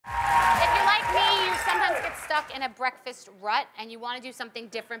stuck in a breakfast rut and you want to do something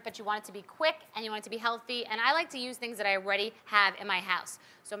different, but you want it to be quick and you want it to be healthy, and I like to use things that I already have in my house.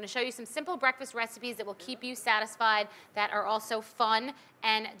 So I'm going to show you some simple breakfast recipes that will keep you satisfied, that are also fun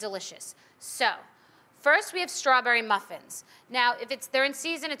and delicious. So first, we have strawberry muffins. Now, if they're in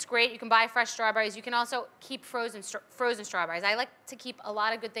season, it's great. You can buy fresh strawberries. You can also keep frozen strawberries. I like to keep a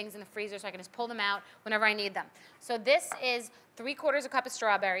lot of good things in the freezer so I can just pull them out whenever I need them. So this is 3/4 cup of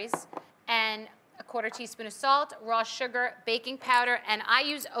strawberries and 1/4 teaspoon of salt, raw sugar, baking powder, and I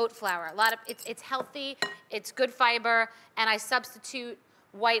use oat flour. It's healthy, it's good fiber, and I substitute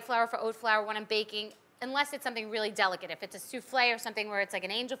white flour for oat flour when I'm baking, unless it's something really delicate. If it's a souffle or something where it's like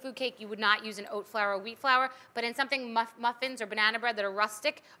an angel food cake, you would not use an oat flour or wheat flour. But in something muffins or banana bread that are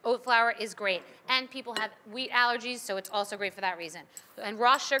rustic, oat flour is great. And people have wheat allergies, so it's also great for that reason. And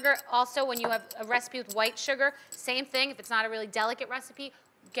raw sugar, also when you have a recipe with white sugar, same thing. If it's not a really delicate recipe,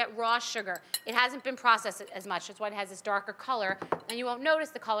 get raw sugar. It hasn't been processed as much. That's why it has this darker color. And you won't notice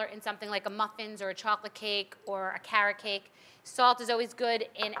the color in something like a muffins or a chocolate cake or a carrot cake. Salt is always good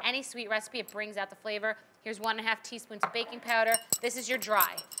in any sweet recipe. It brings out the flavor. Here's 1½ teaspoons of baking powder. This is your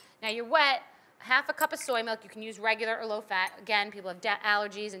dry. Now your wet, 1/2 cup of soy milk. You can use regular or low fat. Again, people have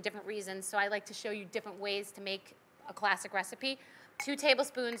allergies and different reasons, so I like to show you different ways to make a classic recipe. 2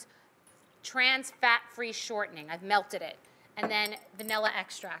 tablespoons trans fat-free shortening. I've melted it. And then vanilla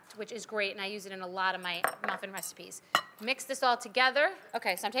extract, which is great, and I use it in a lot of my muffin recipes. Mix this all together.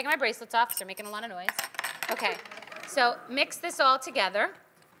 Okay, so I'm taking my bracelets off because they're making a lot of noise. Okay, so mix this all together,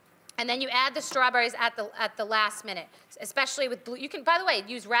 and then you add the strawberries at the last minute, especially with blue. You can, by the way,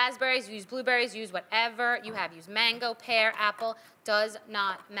 use raspberries, use blueberries, use whatever you have. Use mango, pear, apple, does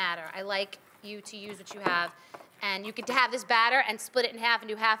not matter. I like you to use what you have. And you could have this batter and split it in half and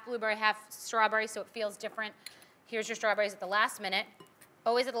do half blueberry, half strawberry, so it feels different. Here's your strawberries at the last minute.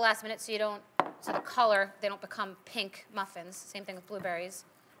 Always at the last minute so the color, they don't become pink muffins. Same thing with blueberries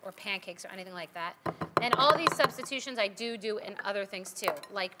or pancakes or anything like that. And all these substitutions I do in other things too,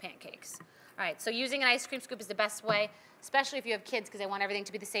 like pancakes. All right, so using an ice cream scoop is the best way, especially if you have kids because they want everything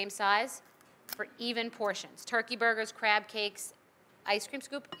to be the same size, for even portions. Turkey burgers, crab cakes, ice cream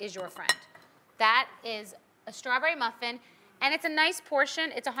scoop is your friend. That is a strawberry muffin. And it's a nice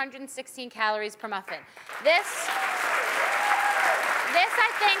portion. It's 116 calories per muffin. This I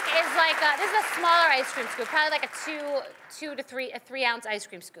think is like this is a smaller ice cream scoop, probably like a 3-ounce ice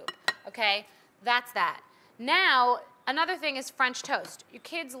cream scoop. Okay, that's that. Now another thing is French toast. Your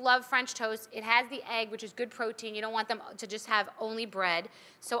kids love French toast. It has the egg, which is good protein. You don't want them to just have only bread.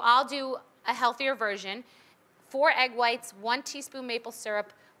 So I'll do a healthier version. 4 egg whites, 1 teaspoon maple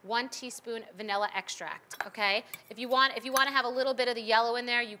syrup, 1 teaspoon vanilla extract, okay? If you want to have a little bit of the yellow in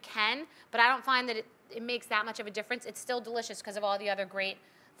there, you can, but I don't find that it makes that much of a difference. It's still delicious because of all the other great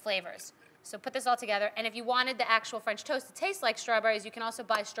flavors. So put this all together, and if you wanted the actual French toast to taste like strawberries, you can also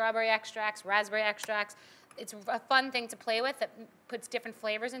buy strawberry extracts, raspberry extracts. It's a fun thing to play with that puts different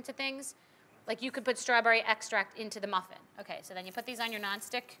flavors into things. Like you could put strawberry extract into the muffin. Okay, so then you put these on your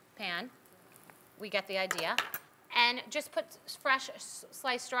nonstick pan. We get the idea. And just put fresh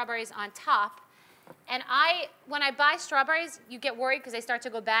sliced strawberries on top. And when I buy strawberries, you get worried because they start to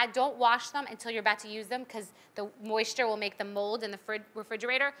go bad. Don't wash them until you're about to use them because the moisture will make them mold in the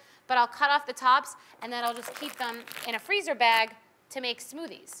refrigerator. But I'll cut off the tops, and then I'll just keep them in a freezer bag to make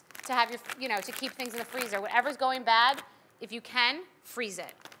smoothies, to have to keep things in the freezer. Whatever's going bad, if you can, freeze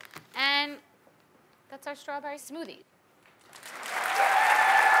it. And that's our strawberry smoothie.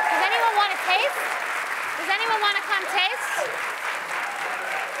 Does anyone want to taste? Does anyone want to come taste?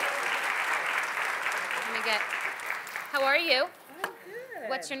 Let me get, how are you? I'm good.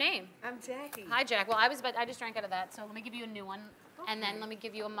 What's your name? I'm Jackie. Hi, Jack. Well, I just drank out of that, so let me give you a new one. Okay. And then let me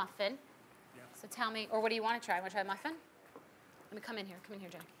give you a muffin. Yeah. So tell me, or what do you want to try? Want to try a muffin? Let me come in here. Come in here,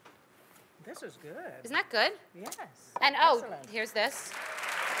 Jackie. This is good. Isn't that good? Yes. And excellent. Here's this.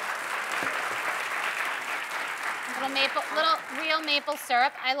 Little real maple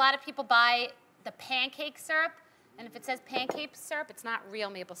syrup. A lot of people buy the pancake syrup, and if it says pancake syrup, it's not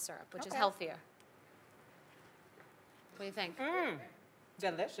real maple syrup, which is healthier. What do you think? Mmm,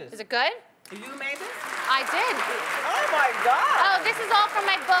 delicious. Is it good? You made this? I did. Oh my God! Oh, this is all from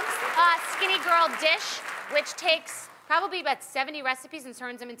my book, Skinny Girl Dish, which takes probably about 70 recipes and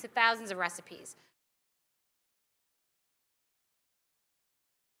turns them into thousands of recipes.